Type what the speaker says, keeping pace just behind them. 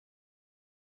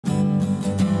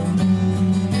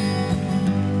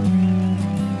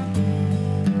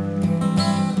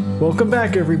Welcome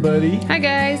back, everybody. Hi,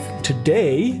 guys.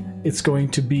 Today, it's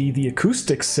going to be the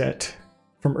acoustic set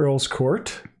from Earls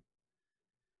Court,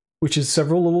 which is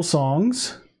several little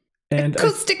songs. And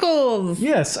Acousticals!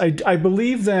 Yes, I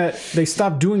believe that they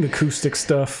stopped doing acoustic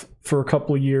stuff for a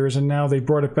couple of years, and now they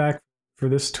brought it back for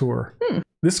this tour.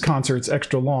 This concert's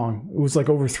extra long. It was like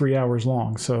over 3 hours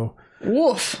long, so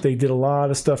woof. They did a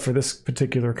lot of stuff for this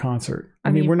particular concert.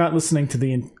 I mean, we're not listening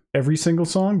to every single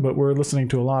song, but we're listening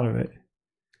to a lot of it.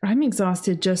 I'm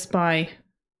exhausted just by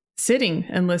sitting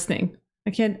and listening. I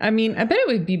bet it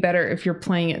would be better if you're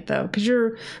playing it, though, because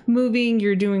you're moving,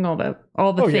 you're doing all the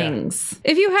things.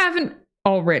 Yeah. If you haven't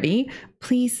already,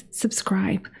 please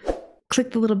subscribe.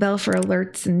 Click the little bell for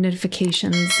alerts and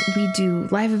notifications. We do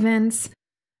live events.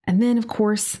 And then, of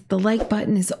course, the like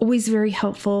button is always very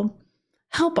helpful.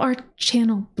 Help our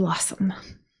channel blossom.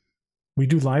 We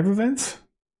do live events?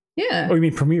 Yeah. Oh, you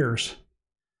mean premieres?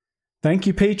 Thank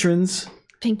you, patrons.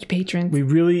 Thank you, patrons. We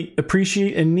really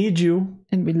appreciate and need you.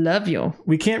 And we love you.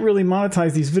 We can't really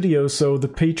monetize these videos, so the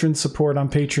patron support on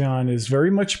Patreon is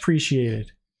very much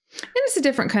appreciated. And it's a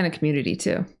different kind of community,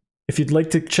 too. If you'd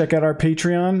like to check out our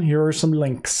Patreon, here are some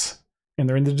links, and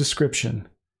they're in the description.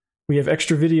 We have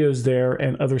extra videos there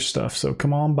and other stuff, so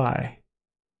come on by.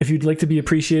 If you'd like to be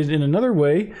appreciated in another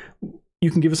way, you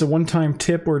can give us a one-time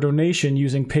tip or donation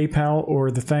using PayPal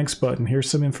or the thanks button. Here's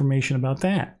some information about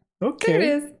that. Okay. There it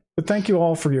is. But thank you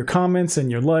all for your comments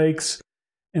and your likes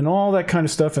and all that kind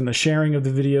of stuff and the sharing of the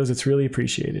videos. It's really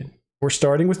appreciated. We're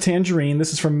starting with Tangerine.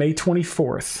 This is from May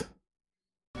 24th.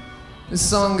 This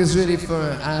song is really for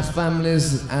our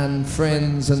families and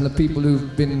friends and the people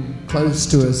who've been close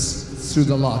to us through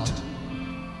the lot.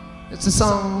 It's a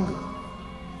song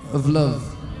of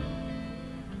love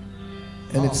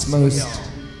in its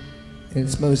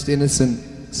most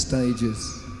innocent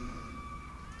stages.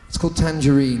 It's called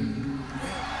Tangerine.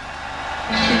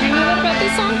 Did you know that about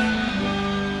this song?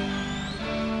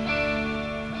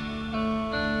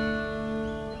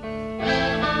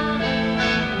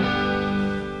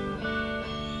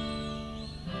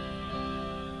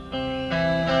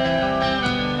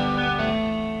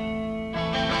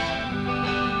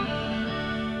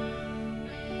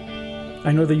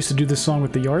 I know they used to do this song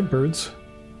with the Yardbirds.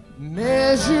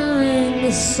 Measuring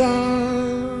the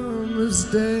summer's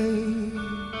day,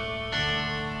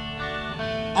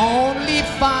 only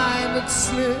find it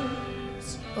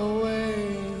slips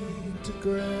away to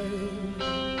gray.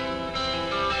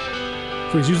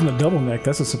 So he's using the double neck,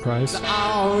 that's a surprise. The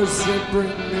hours that bring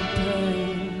me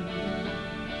pain,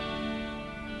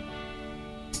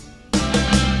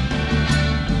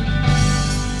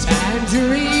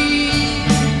 tangerine,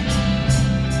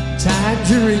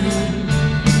 tangerine,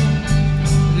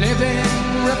 living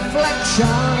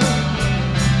reflection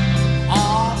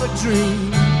of a dream.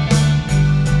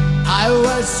 I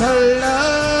was her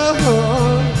love,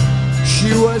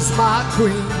 she was my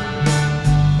queen,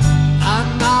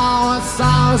 and now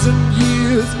 1,000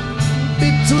 years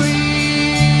between.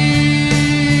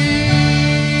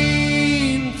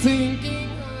 Thinking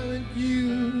how it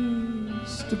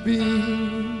used to be.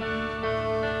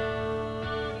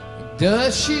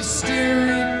 Does she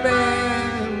still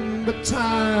remember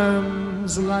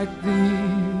times like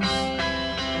these?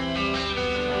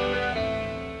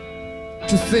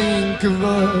 To think of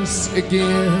us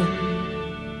again,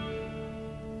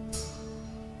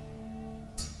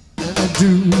 and I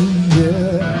do,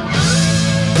 yeah.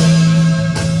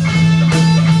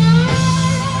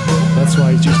 That's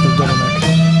why he's using the double neck.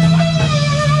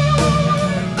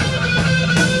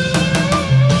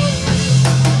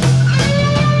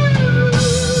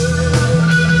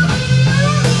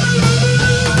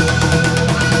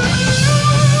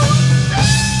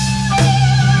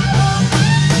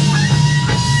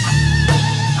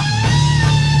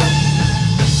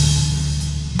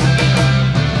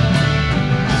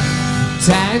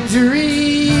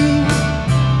 Tangerine,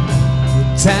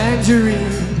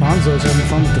 tangerine, Bonzo's having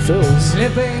fun with the fills.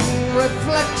 living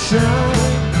reflection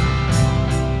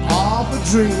of a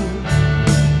dream.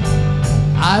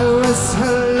 I was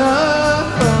her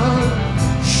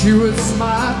love, she was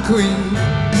my queen,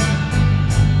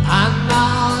 and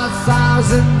now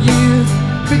 1,000 years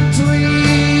between.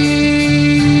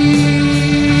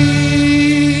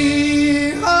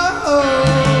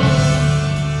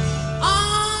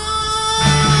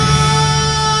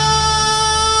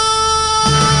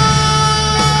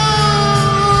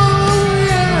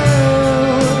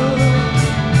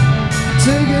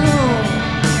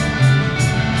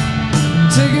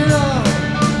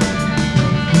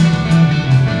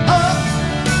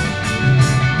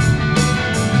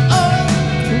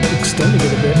 Extending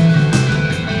it a bit.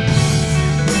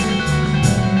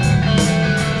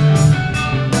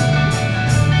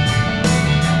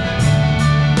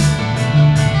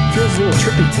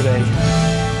 happy today.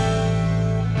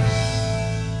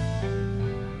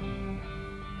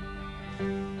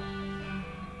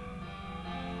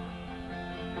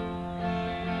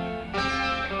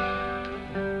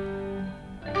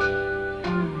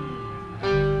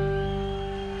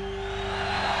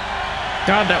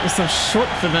 God, that was so short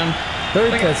for them. Very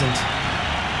pleasant.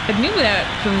 I knew that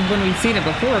from when we'd seen it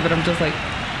before, but I'm just like,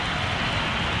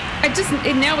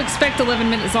 I now expect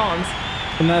 11-minute songs.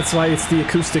 And that's why it's the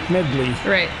acoustic medley.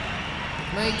 Right.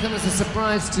 It may come as a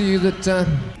surprise to you that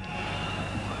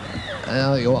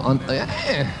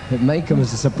it may come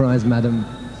as a surprise, madam.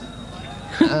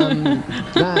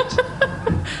 That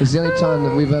is the only time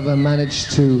that we've ever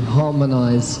managed to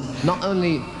harmonise, not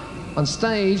only on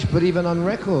stage, but even on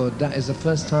record. That is the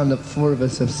first time that 4 of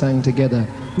us have sang together.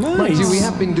 Nice. Mind you, we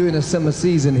have been doing a summer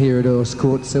season here at Earls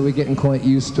Court, so we're getting quite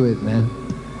used to it, man.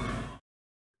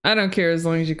 I don't care as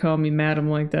long as you call me madam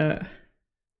like that.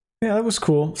 Yeah, that was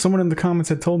cool. Someone in the comments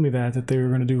had told me that they were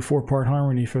going to do 4-part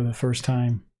harmony for the first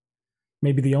time.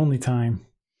 Maybe the only time.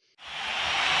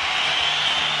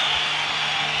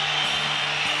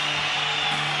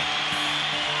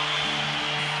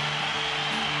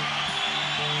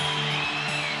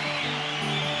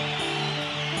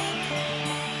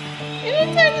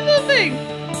 It's a tiny little thing.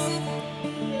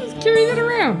 Just carry that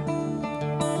around.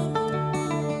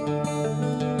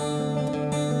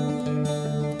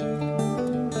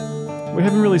 We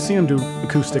haven't really seen him do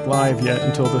acoustic live yet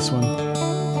until this one.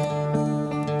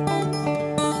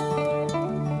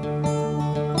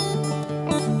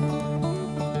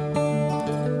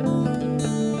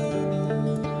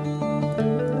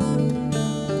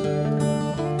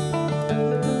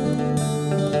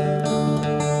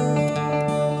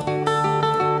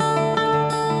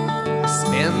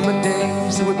 Spend my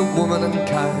days with a woman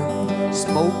unkind,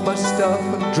 smoke my stuff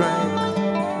and drank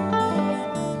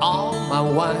all my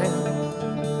wine.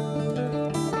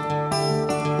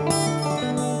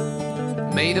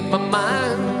 Made up my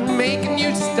mind, making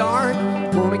you start.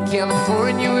 Born in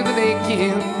California with an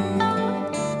aching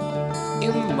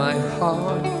in my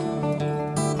heart.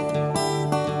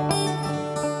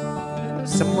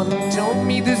 Someone told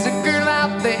me there's a girl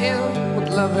out there with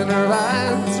love in her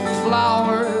eyes and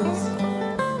flowers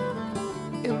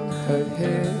in her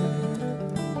hair.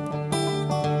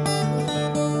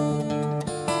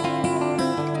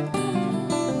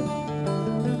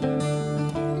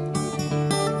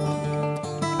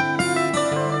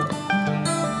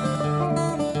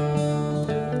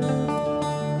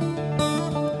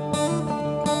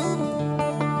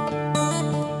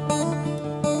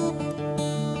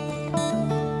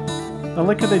 I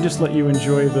like how they just let you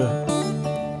enjoy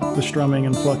the strumming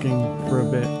and plucking for a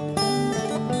bit.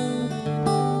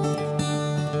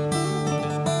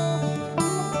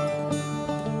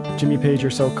 Jimmy Page,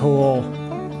 you're so cool.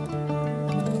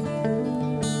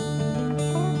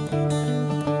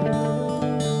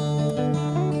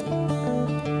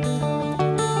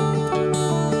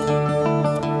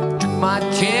 Took my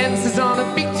chances on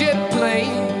a big jet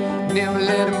plane. Never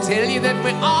let them tell you that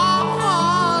we're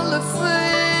all the same.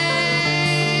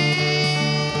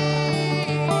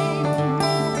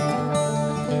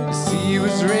 Sea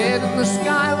was red and the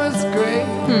sky was gray.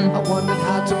 I wondered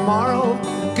how tomorrow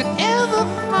could ever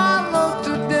follow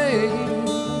today.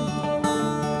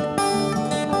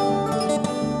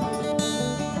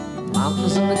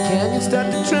 Mountains and the canyons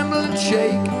start to tremble and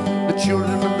shake. The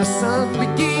children of the sun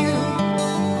begin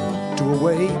to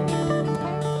awake.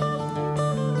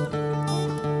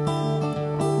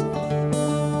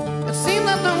 It seemed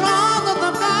that the wrong of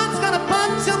the blood's got a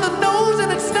punch on the nose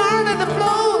and it's starting to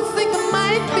flow. I think I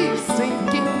might be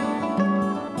sinking.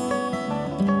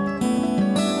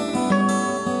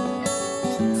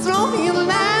 Throw me a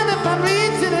line if I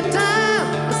reach it in time.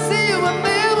 I see you up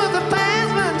there with the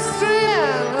passman straight.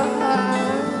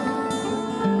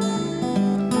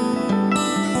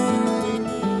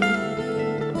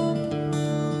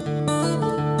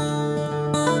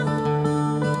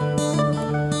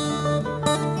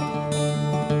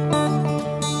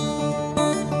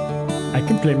 I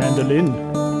can play mandolin.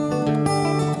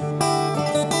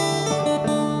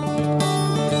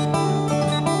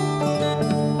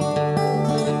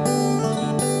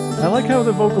 I like how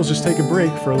the vocals just take a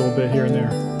break for a little bit here and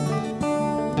there.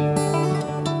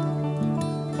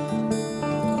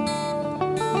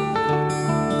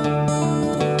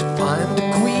 Find a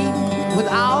queen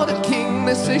without a king.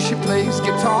 They say she plays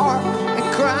guitar and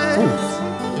cries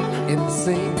and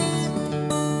sings.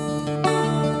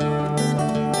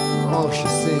 Oh, she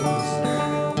sings.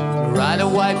 Ride a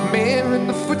white mare in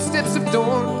the footsteps of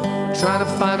dawn, trying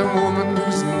to find a woman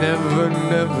who's never,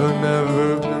 never,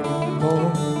 never been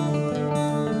born.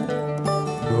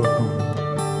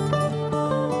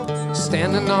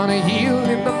 standing on a hill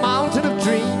in the mountain of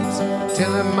dreams,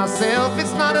 telling myself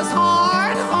it's not as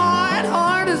hard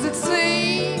as it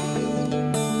seems.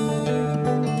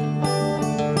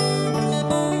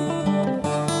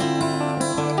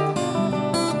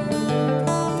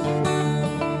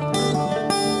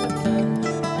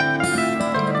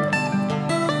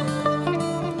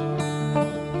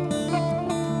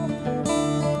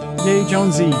 Yay,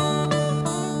 Jonesy.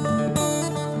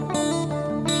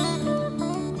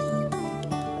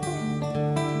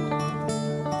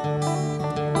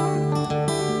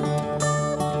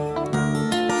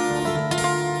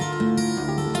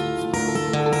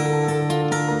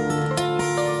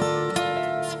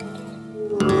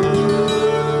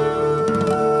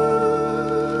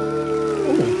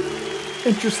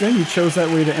 Interesting, you chose that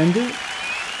way to end it,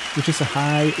 which is a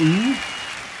high E.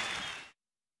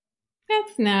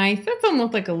 That's nice. That's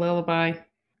almost like a lullaby.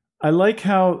 I like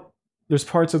how there's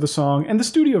parts of the song, and the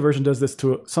studio version does this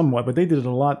to somewhat, but they did it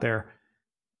a lot there.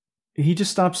 He just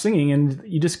stops singing, and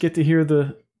you just get to hear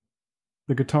the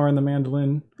guitar and the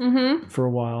mandolin for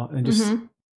a while, and just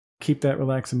keep that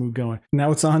relaxing mood going.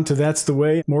 Now it's on to That's the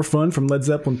Way. More fun from Led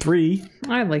Zeppelin 3.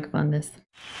 I like funness.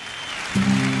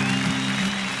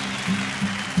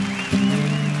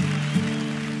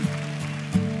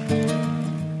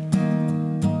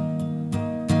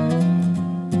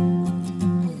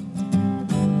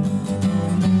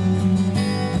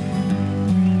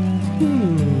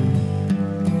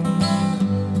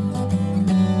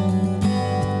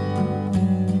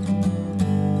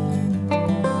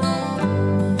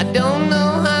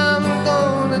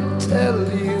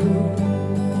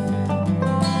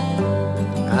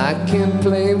 Can't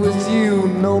play with you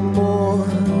no more.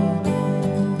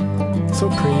 So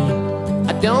pretty.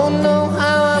 I don't know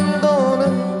how I'm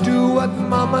gonna do what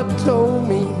Mama told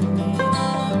me.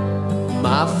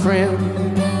 My friend,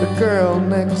 the girl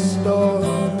next door.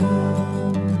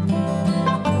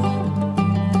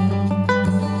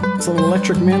 It's an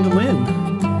electric mandolin.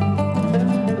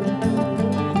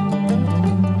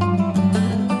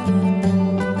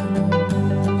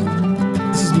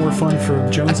 This is more fun for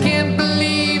Jonesy. I can't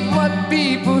believe what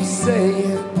people say.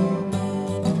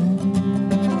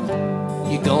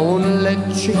 You're gonna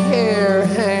let your hair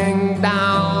hang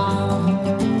down.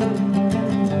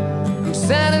 I'm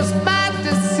satisfied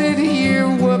to sit here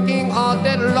working all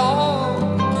day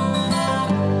long.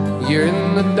 You're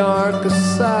in the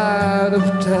darkest side of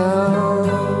town.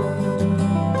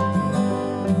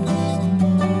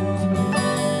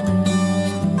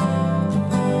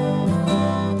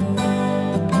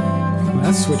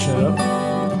 Let's switch it up.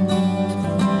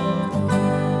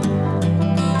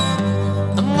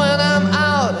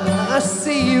 I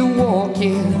see you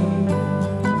walking.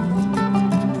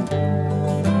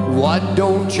 Why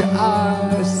don't your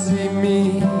eyes see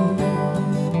me?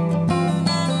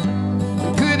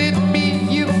 Could it be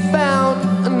you found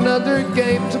another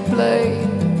game to play?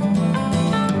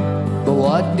 But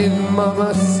what did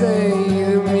Mama say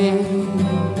to me?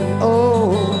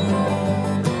 Oh,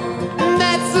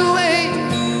 that's the way.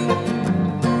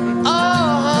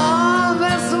 Oh,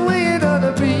 that's the way it ought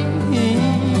to be.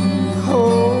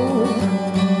 Oh,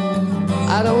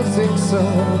 I don't think so.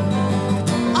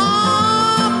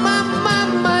 Oh, my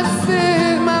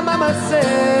mama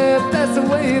said that's the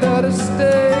way it ought to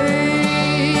stay.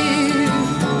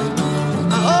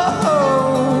 Oh,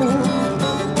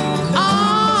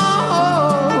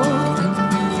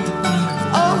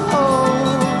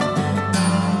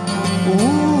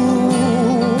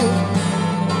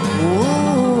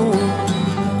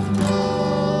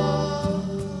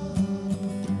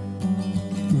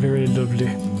 Very lovely.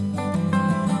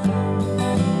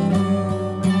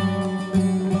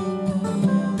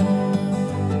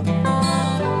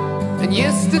 And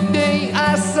yesterday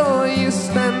I saw you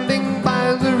standing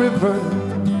by the river.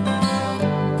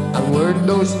 I heard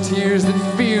those tears that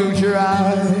filled your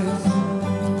eyes,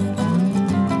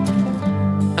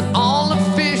 and all the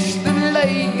fish that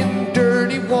lay in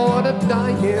dirty water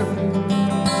dying.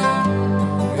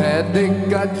 Had they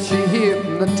got you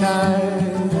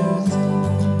hypnotized?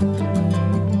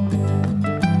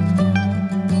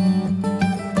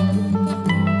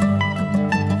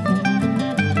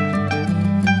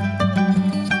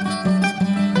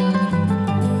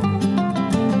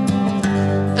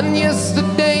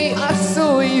 Yesterday I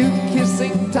saw you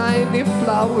kissing tiny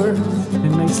flowers. A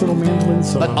nice little mandolin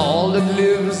song. But all that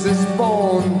lives is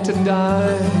born to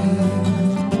die.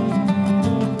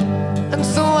 And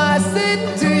so I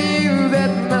said to you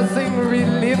that nothing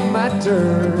really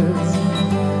matters,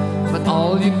 but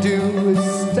all you do is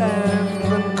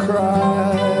stand and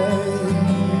cry.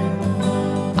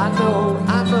 I know,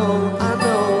 I know, I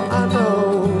know, I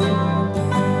know.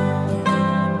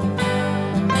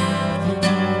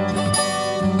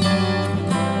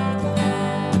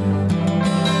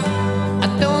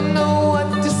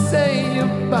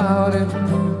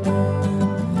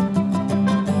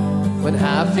 when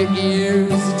half your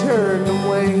ears turn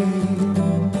away.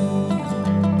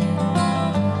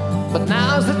 But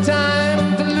now's the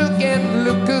time to look and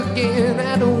look again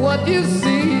at what you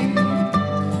see.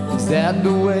 Is that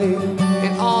the way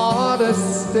it ought to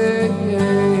stay?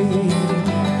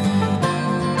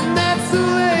 That's the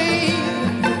way.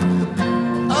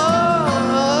 Oh,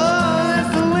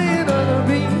 that's the way it ought to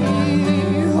be.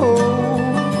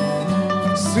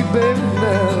 Oh, sweet baby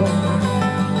now.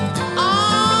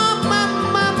 Oh, my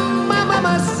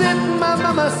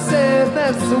mama said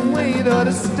that's the way it ought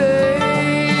to stay.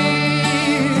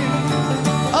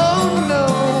 Oh no,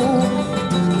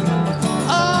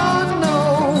 oh no,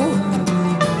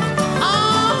 oh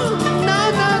no,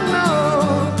 no, no,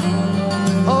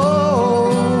 oh,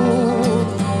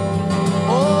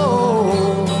 oh,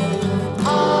 ah.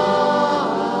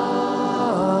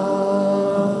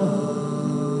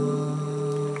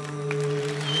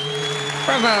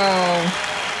 Bravo.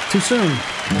 Too soon.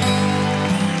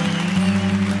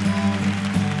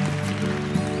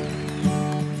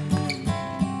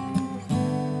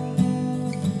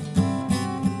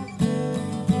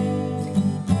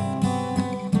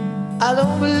 I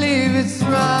don't believe it's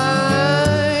right.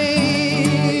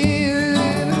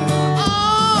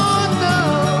 Oh no.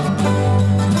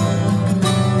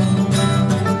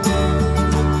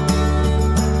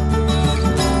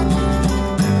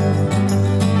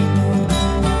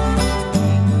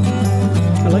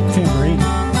 I like Tangerine.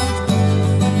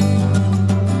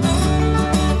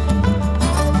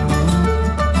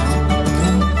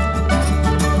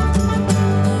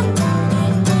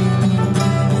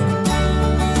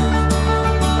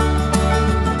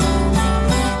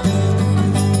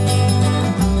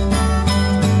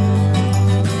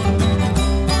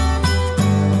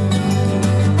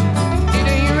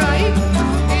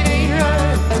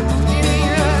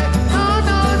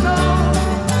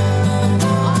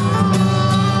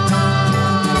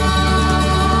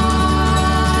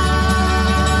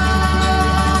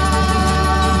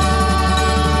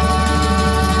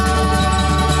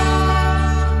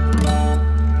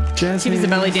 Jazz He was a hands.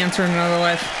 belly dancer in another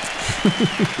life.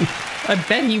 I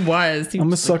bet he was.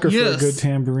 I'm a sucker for a Yes. good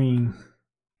tambourine.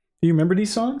 Do you remember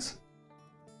these songs?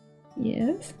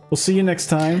 Yes. We'll see you next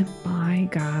time. My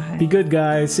God. Be good,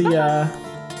 guys. See ya.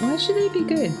 Why should they be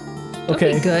good? Don't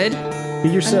Okay. be good. Be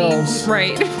yourselves. I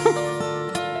mean,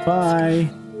 right.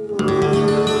 Bye.